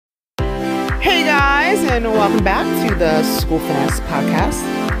and welcome back to the School Finesse Podcast.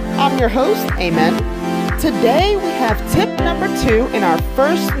 I'm your host, Amen. Today we have tip number 2 in our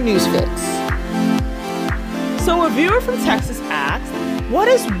first news fix. So a viewer from Texas asked, what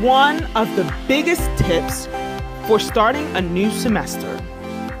is one of the biggest tips for starting a new semester?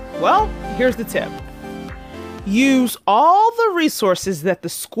 Well, here's the tip. Use all the resources that the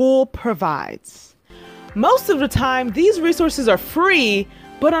school provides. Most of the time, these resources are free,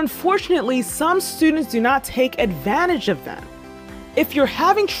 but unfortunately, some students do not take advantage of them. If you're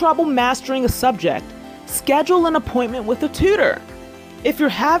having trouble mastering a subject, schedule an appointment with a tutor. If you're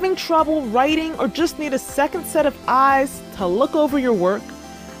having trouble writing or just need a second set of eyes to look over your work,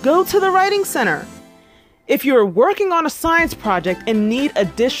 go to the Writing Center. If you're working on a science project and need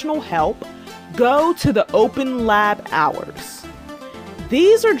additional help, go to the open lab hours.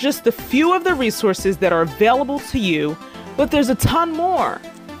 These are just a few of the resources that are available to you, but there's a ton more.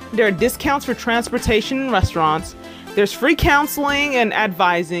 There are discounts for transportation and restaurants. There's free counseling and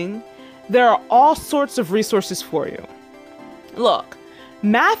advising. There are all sorts of resources for you. Look,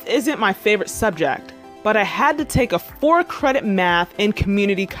 math isn't my favorite subject, but I had to take a 4-credit math in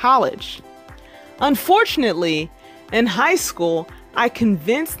community college. Unfortunately, in high school, I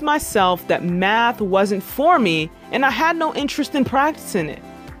convinced myself that math wasn't for me and I had no interest in practicing it.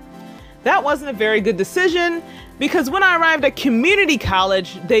 That wasn't a very good decision because when I arrived at community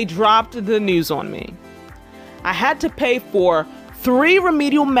college, they dropped the news on me. I had to pay for 3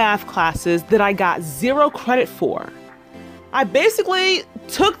 remedial math classes that I got 0 credit for. I basically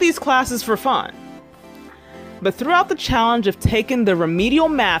took these classes for fun. But throughout the challenge of taking the remedial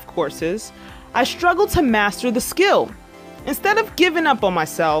math courses, I struggled to master the skill. Instead of giving up on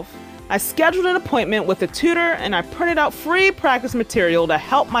myself, I scheduled an appointment with a tutor and I printed out free practice material to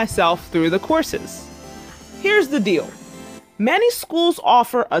help myself through the courses. Here's the deal. Many schools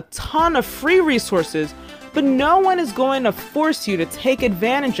offer a ton of free resources, but no one is going to force you to take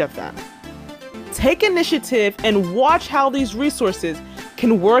advantage of them. Take initiative and watch how these resources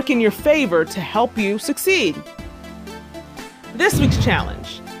can work in your favor to help you succeed. This week's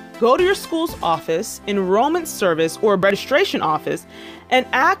challenge. Go to your school's office, enrollment service, or registration office and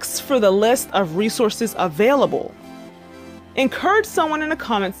ask for the list of resources available. Encourage someone in the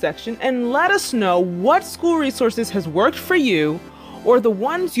comment section and let us know what school resources has worked for you or the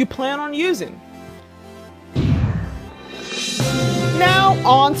ones you plan on using. Now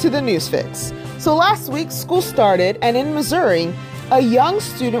on to the news fix. So last week school started and in Missouri, a young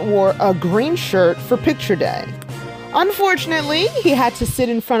student wore a green shirt for picture day. Unfortunately, he had to sit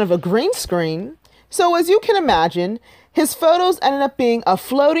in front of a green screen, so as you can imagine, his photos ended up being a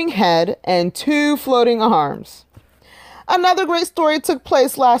floating head and 2 floating arms. Another great story took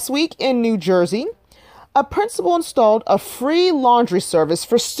place last week in New Jersey. A principal installed a free laundry service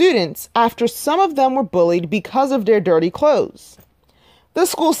for students after some of them were bullied because of their dirty clothes. The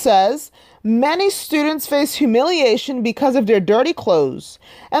school says many students face humiliation because of their dirty clothes,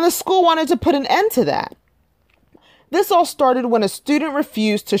 and the school wanted to put an end to that. This all started when a student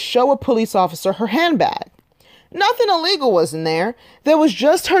refused to show a police officer her handbag. Nothing illegal was in there. There was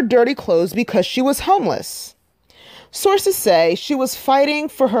just her dirty clothes because she was homeless. Sources say she was fighting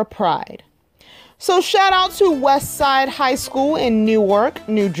for her pride. So shout out to Westside High School in Newark,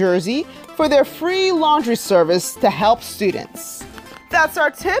 New Jersey for their free laundry service to help students. That's our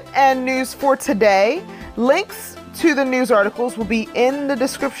tip and news for today. Links to the news articles will be in the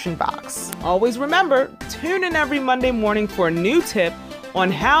description box. Always remember, tune in every Monday morning for a new tip on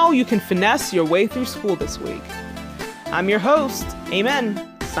how you can finesse your way through school this week. I'm your host,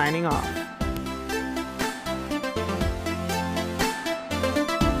 Amen, signing off.